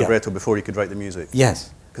him, the libretto, before you could write the music?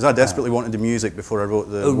 Yes. Because I desperately wanted the music before I wrote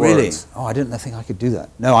the words. Oh, really? Oh, I didn't think I could do that.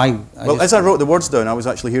 No, as I wrote the words down, I was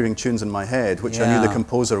actually hearing tunes in my head, which I knew the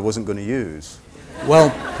composer wasn't going to use. Well...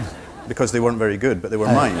 because they weren't very good, but they were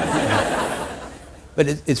mine. But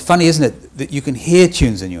it's funny, isn't it, that you can hear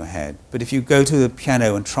tunes in your head, but if you go to the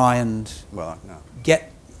piano and try and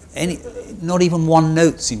get any... Not even one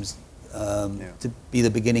note seems to be the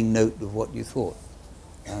beginning note of what you thought.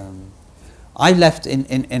 I left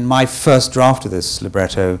in my first draft of this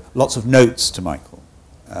libretto lots of notes to Michael,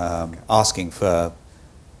 asking for,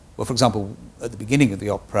 well, for example, at the beginning of the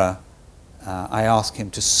opera, I asked him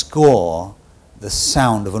to score the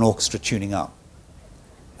sound of an orchestra tuning up,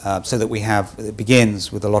 so that it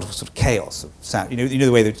begins with a lot of sort of chaos of sound. You know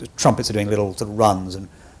the way the trumpets are doing little sort of runs, and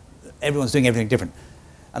everyone's doing everything different.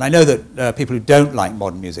 And I know that people who don't like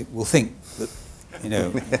modern music will think that,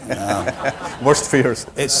 worst fears.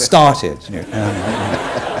 It started,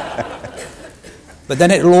 but then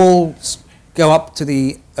it'll all go up to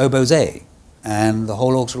the oboe's A, and the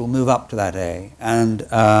whole orchestra will move up to that A, and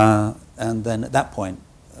then at that point,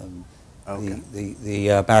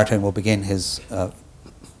 the baritone will begin his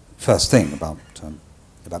first thing about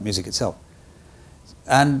music itself.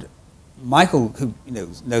 And Michael, who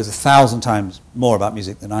knows 1,000 times more about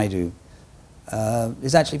music than I do,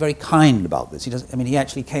 is actually very kind about this. He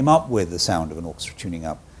actually came up with the sound of an orchestra tuning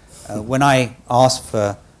up. When I asked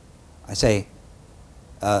for, I say,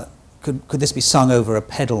 could this be sung over a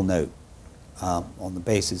pedal note on the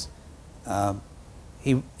basses?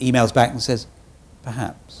 He emails back and says,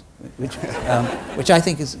 perhaps, which I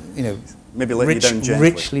think is, maybe let you down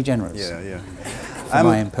gently. Richly generous. Yeah. For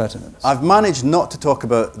my impertinence. I've managed not to talk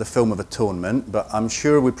about the film of Atonement, but I'm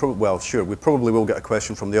sure we probably will get a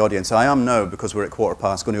question from the audience. I am now, because we're at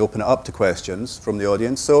 15:15, going to open it up to questions from the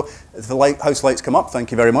audience. So if the house lights come up, thank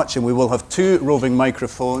you very much, and we will have 2 roving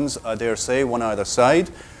microphones, I dare say, one either side.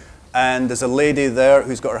 And there's a lady there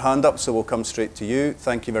who's got her hand up, so we'll come straight to you.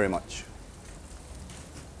 Thank you very much.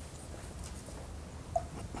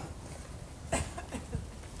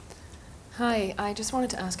 Hi, I just wanted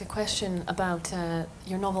to ask a question about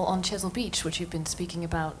your novel On Chesil Beach, which you've been speaking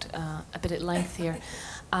about a bit at length here.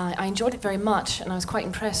 I enjoyed it very much, and I was quite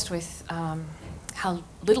impressed with how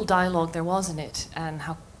little dialogue there was in it and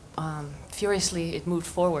how furiously it moved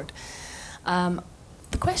forward.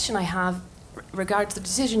 The question I have regards the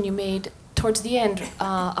decision you made towards the end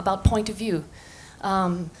about point of view,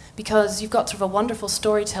 because you've got sort of a wonderful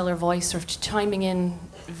storyteller voice sort of chiming in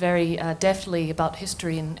very deftly about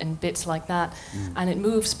history and bits like that, and it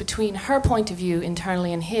moves between her point of view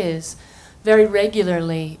internally and his very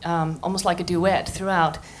regularly, almost like a duet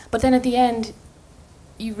throughout. But then at the end,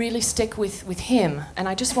 you really stick with him, and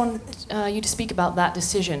I just want you to speak about that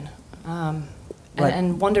decision,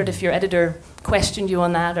 and wondered if your editor questioned you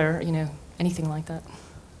on that, or anything like that.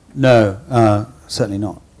 No, certainly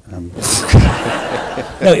not. No,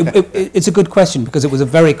 it's a good question, because it was a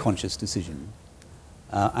very conscious decision.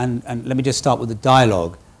 And let me just start with the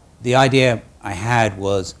dialogue. The idea I had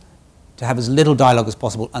was to have as little dialogue as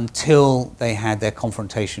possible until they had their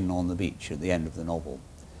confrontation on the beach at the end of the novel.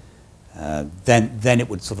 Then it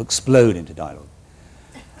would sort of explode into dialogue.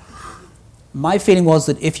 My feeling was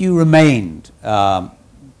that if you remained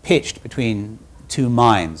pitched between 2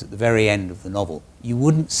 minds at the very end of the novel, you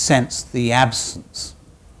wouldn't sense the absence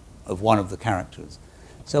of one of the characters.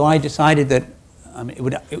 So I decided that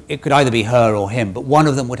it could either be her or him, but one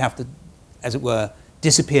of them would have to, as it were,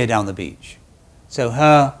 disappear down the beach. So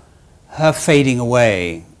her fading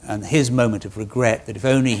away and his moment of regret that if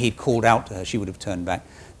only he'd called out to her, she would have turned back,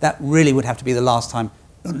 that really would have to be the last time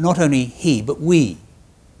not only he, but we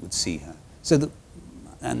would see her. So that,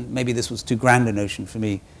 and maybe this was too grand a notion for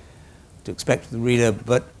me to expect the reader,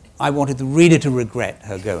 but I wanted the reader to regret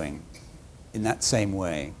her going in that same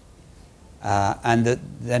way. And that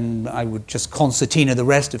then I would just concertina the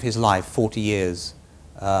rest of his life, 40 years,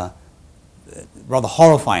 rather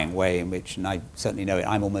horrifying way in which, and I certainly know it,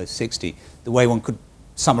 I'm almost 60, the way one could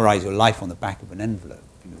summarize your life on the back of an envelope,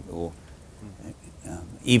 or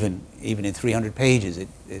even in 300 pages,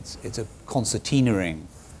 it's a concertinaing,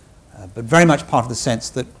 but very much part of the sense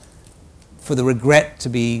that for the regret to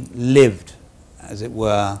be lived, as it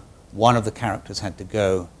were, one of the characters had to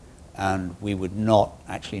go, and we would not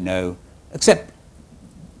actually know, except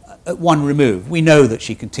at one remove. We know that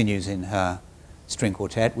she continues in her string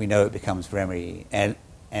quartet. We know it becomes very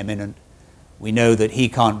eminent. We know that he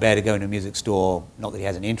can't bear to go into a music store, not that he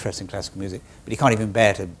has any interest in classical music, but he can't even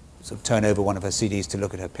bear to sort of turn over one of her CDs to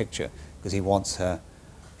look at her picture because he wants her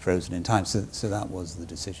frozen in time. So that was the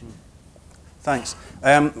decision. Thanks.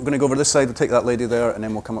 I'm going to go over this side. We'll take that lady there, and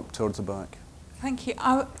then we'll come up towards the back. Thank you.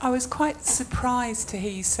 I was quite surprised to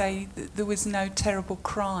hear you say that there was no terrible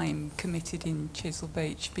crime committed in Chisel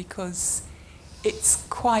Beach, because it's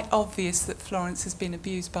quite obvious that Florence has been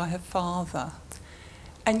abused by her father.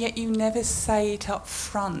 And yet you never say it up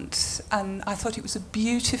front. And I thought it was a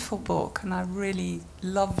beautiful book, and I really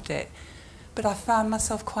loved it. But I found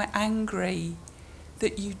myself quite angry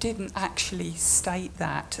that you didn't actually state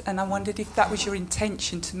that. And I wondered if that was your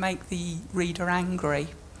intention, to make the reader angry.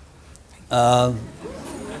 Well,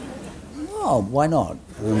 why not?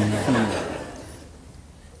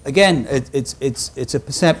 Again, it's a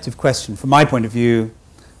perceptive question. From my point of view,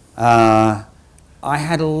 I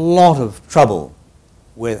had a lot of trouble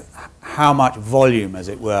with how much volume, as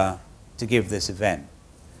it were, to give this event.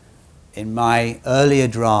 In my earlier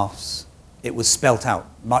drafts, it was spelt out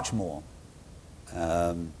much more.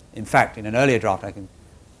 In fact, in an earlier draft, I can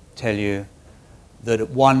tell you that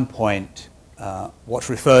at one point, what's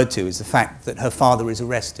referred to is the fact that her father is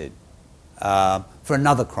arrested for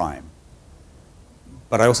another crime.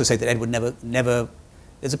 But I also say that Edward never.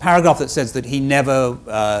 There's a paragraph that says that he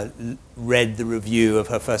never read the review of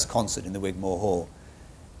her first concert in the Wigmore Hall.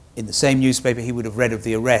 In the same newspaper, he would have read of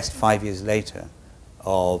the arrest 5 years later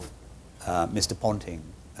of Mr. Ponting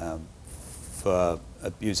for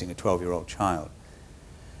abusing a 12-year-old child.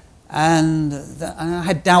 And I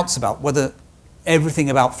had doubts about whether everything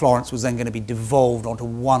about Florence was then going to be devolved onto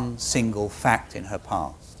one single fact in her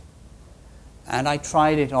past. And I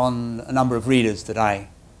tried it on a number of readers that I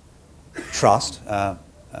trust,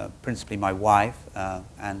 principally my wife,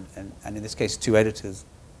 and in this case 2 editors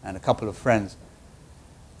and a couple of friends.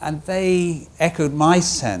 And they echoed my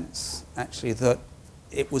sense, actually, that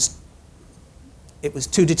it was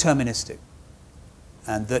too deterministic.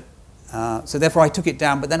 And that, so therefore I took it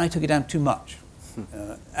down, but then I took it down too much.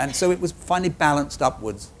 And so it was finally balanced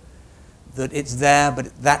upwards, that it's there,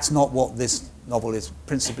 but that's not what this novel is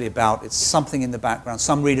principally about. It's something in the background.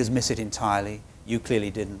 Some readers miss it entirely. You clearly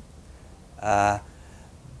didn't.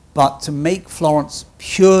 But to make Florence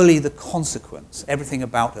purely the consequence, everything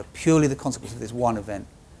about her, purely the consequence of this one event,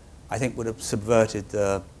 I think would have subverted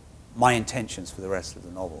my intentions for the rest of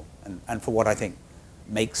the novel, and for what I think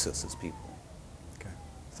makes us as people. Okay,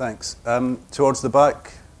 thanks. Towards the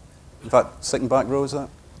back, in fact, second back row, is that?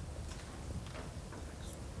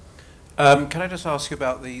 Can I just ask you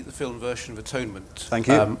about the film version of Atonement? Thank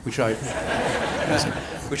you.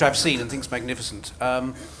 Which I've seen and think's magnificent.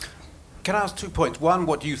 Can I ask 2 points? One,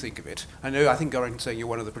 what do you think of it? I think Gorington's saying you're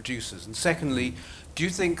one of the producers. And secondly, do you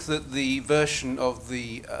think that the version of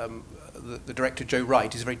the director Joe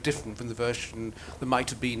Wright is very different from the version that might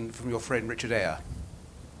have been from your friend Richard Eyre?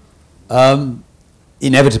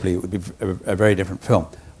 Inevitably, it would be a very different film.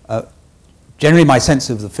 Generally, my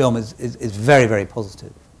sense of the film is very, very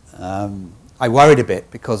positive. I worried a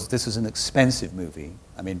bit because this was an expensive movie.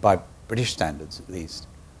 I mean, by British standards, at least.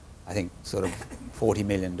 I think sort of $40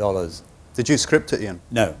 million. Did you script it, Ian?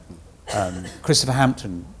 No. Christopher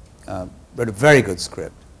Hampton wrote a very good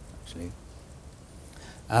script, actually.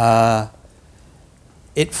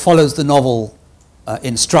 It follows the novel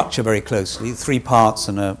in structure very closely, 3 parts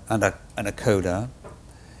and a coda.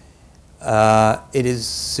 It is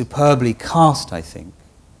superbly cast, I think.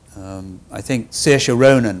 I think Saoirse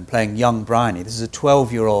Ronan playing young Bryony. This is a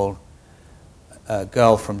 12-year-old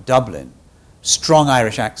girl from Dublin, strong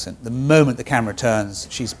Irish accent. The moment the camera turns,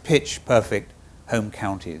 she's pitch perfect home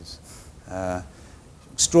counties.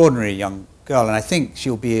 Extraordinary young girl, and I think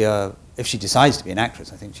she'll be, if she decides to be an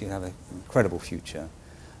actress, I think she'll have an incredible future.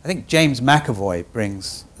 I think James McAvoy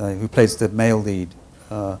brings, who plays the male lead,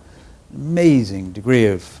 amazing degree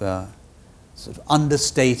of sort of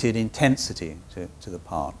understated intensity to the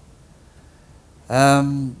part.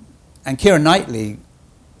 And Keira Knightley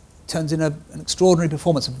turns in an extraordinary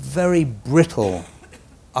performance, a very brittle,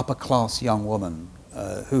 upper-class young woman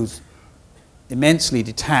who's immensely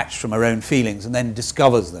detached from her own feelings and then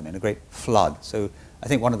discovers them in a great flood. So I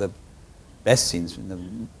think one of the best scenes in the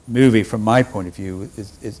movie, from my point of view,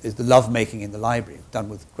 is the love-making in the library, done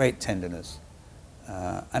with great tenderness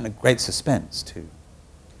and a great suspense, too.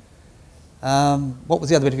 What was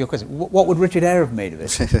the other bit of your question? What would Richard Eyre have made of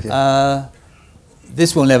it?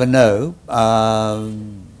 This we'll never know.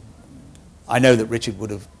 I know that Richard would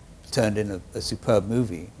have turned in a superb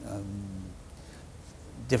movie,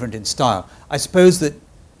 different in style. I suppose that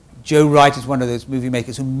Joe Wright is one of those movie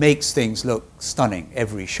makers who makes things look stunning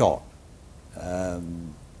every shot. You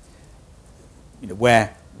know,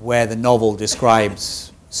 where the novel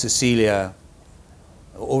describes Cecilia,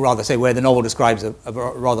 or rather say where the novel describes a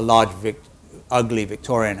rather large, ugly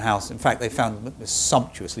Victorian house. In fact, they found a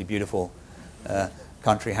sumptuously beautiful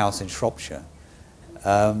country house in Shropshire.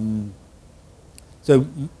 So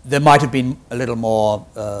there might have been a little more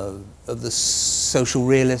of the social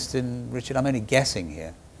realist in Richard. I'm only guessing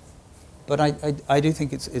here. But I do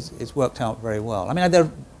think it's worked out very well. I mean,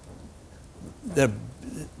 there are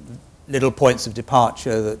little points of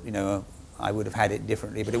departure that, you know, I would have had it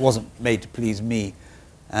differently, but it wasn't made to please me.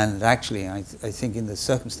 And actually, I think in the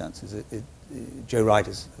circumstances, Joe Wright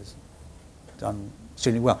has done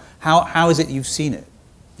extremely well. How is it you've seen it?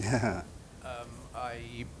 Yeah.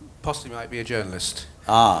 I possibly might be a journalist.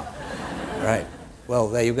 Ah, right. Well,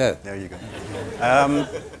 there you go. There you go.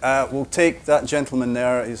 We'll take that gentleman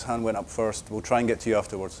there. His hand went up first. We'll try and get to you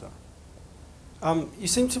afterwards, sir. You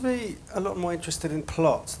seem to be a lot more interested in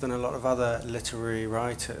plot than a lot of other literary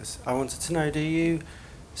writers. I wanted to know, do you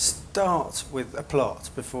start with a plot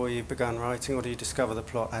before you've begun writing, or do you discover the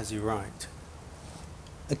plot as you write?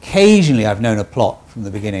 Occasionally I've known a plot from the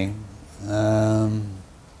beginning, and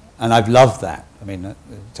I've loved that. I mean,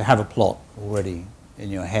 to have a plot already in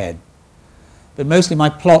your head. But mostly my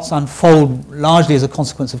plots unfold largely as a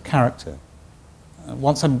consequence of character.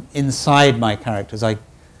 Once I'm inside my characters, I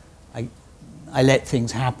let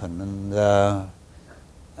things happen and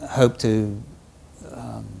hope to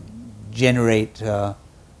generate a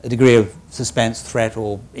degree of suspense, threat,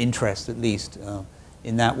 or interest, at least,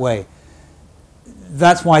 in that way.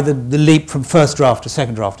 That's why the leap from first draft to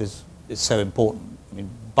second draft is so important. I mean,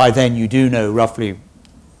 by then you do know roughly,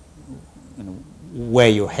 you know, where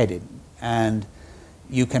you're headed, and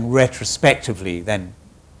you can retrospectively then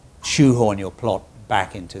shoehorn your plot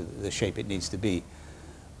back into the shape it needs to be.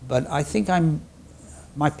 But I think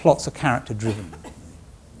my plots are character driven.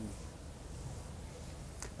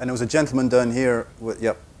 And there was a gentleman down here.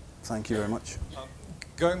 Yep, thank you very much.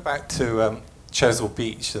 Going back to Chesil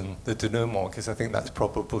Beach and the denouement, because I think that's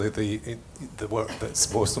probably the work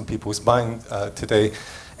that's most on people's mind today.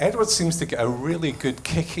 Edward seems to get a really good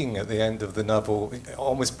kicking at the end of the novel. It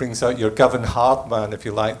almost brings out your Govan Hardman, if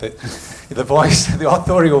you like, that the voice, the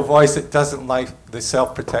authorial voice that doesn't like the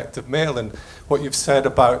self-protective male, and what you've said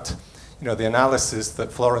about, you know, the analysis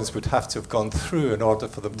that Florence would have to have gone through in order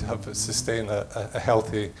for them to have sustain a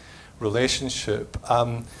healthy relationship.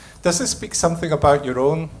 Does this speak something about your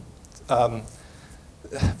own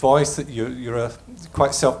voice, that you're a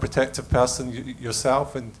quite self-protective person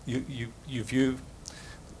yourself, and you view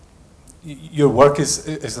your work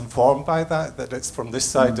is informed by that it's from this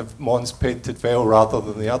side of Mon's painted veil rather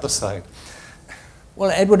than the other side?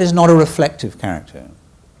 Well, Edward is not a reflective character,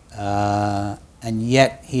 and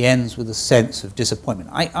yet he ends with a sense of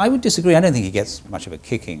disappointment. I would disagree. I don't think he gets much of a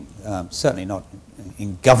kicking, certainly not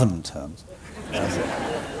in Govan terms.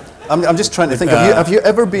 I'm just trying to think, have you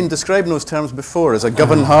ever been described in those terms before as a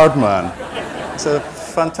Govan Hardman? It's a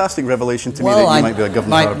fantastic revelation to me that you might be a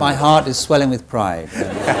Govan Hardman. My heart is swelling with pride.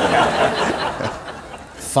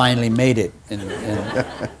 Finally made it in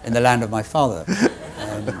the land of my father.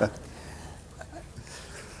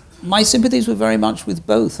 My sympathies were very much with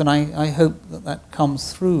both, and I hope that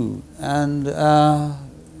comes through. And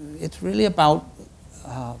it's really about,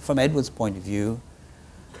 from Edward's point of view,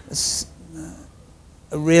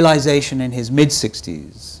 a realization in his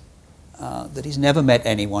mid-60s that he's never met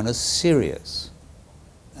anyone as serious.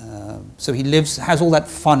 So he has all that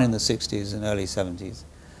fun in the 60s and early 70s,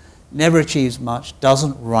 never achieves much,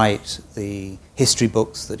 doesn't write the history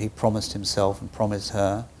books that he promised himself and promised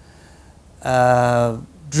her,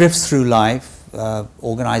 drifts through life,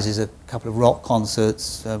 organizes a couple of rock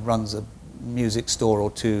concerts, runs a music store or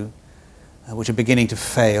two, which are beginning to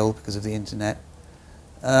fail because of the internet,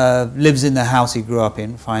 lives in the house he grew up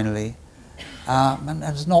in, finally, and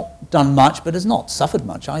has not done much, but has not suffered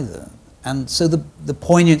much either. And so the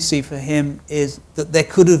poignancy for him is that there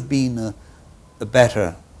could have been a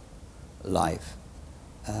better life.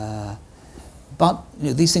 But you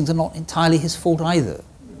know, these things are not entirely his fault either.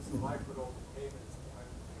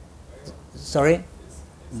 Sorry?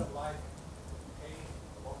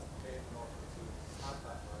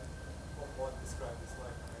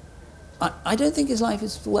 I don't think his life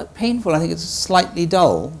is all that painful. I think it's slightly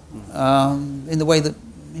dull, in the way that,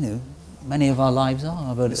 you know, many of our lives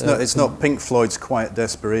are. But it's not Pink Floyd's quiet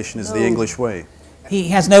desperation is the English way. He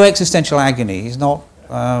has no existential agony. He's not,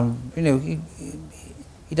 you know,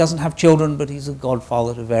 he doesn't have children, but he's a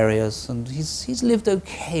godfather to various, and he's lived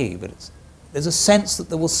okay, but there's a sense that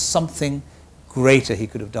there was something greater he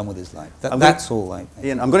could have done with his life. That's all.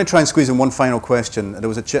 Ian, I'm going to try and squeeze in one final question. There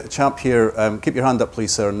was a chap here. Keep your hand up,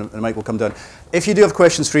 please, sir, and the mic will come down. If you do have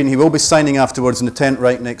questions for Ian, he will be signing afterwards in the tent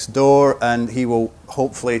right next door, and he will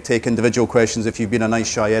hopefully take individual questions if you've been a nice,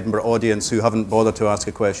 shy Edinburgh audience who haven't bothered to ask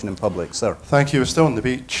a question in public. Sir. Thank you. We're still on the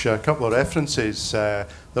beach. A couple of references. The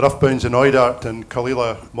Rough Bounds of Knoydart and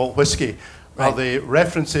Caolila Malt Whisky. Right. Are they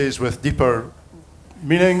references with deeper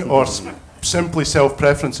meaning or simply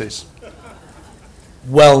self-preferences?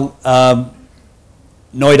 Well,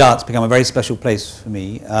 Knoydart's become a very special place for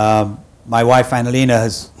me. My wife, Annalena,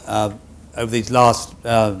 has, over these last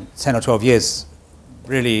 10 or 12 years,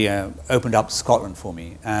 really opened up Scotland for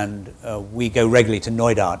me. And we go regularly to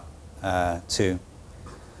Knoydart to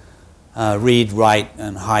read, write,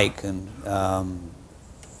 and hike. And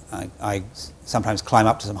I sometimes climb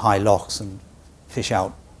up to some high lochs and fish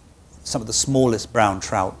out some of the smallest brown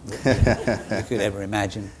trout that you could ever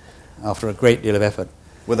imagine, after a great deal of effort.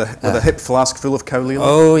 With a hip flask full of Caolila?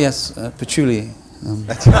 Oh, yes, patchouli.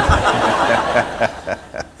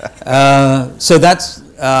 So that's,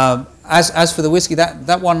 as for the whiskey,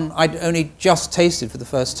 that one I'd only just tasted for the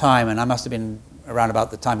first time, and I must have been around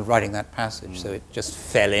about the time of writing that passage, so it just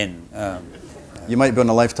fell in. You might be on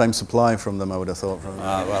a lifetime supply from them, I would have thought.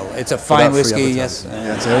 Well, it's a fine whiskey, yes.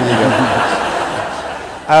 Yes, there you go.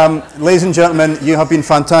 Ladies and gentlemen, you have been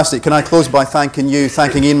fantastic. Can I close by thanking you,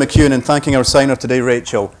 thanking Ian McEwan, and thanking our signer today,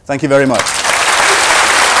 Rachel. Thank you very much. Thank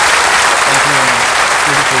you.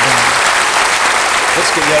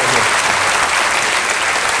 Let's get you out of here.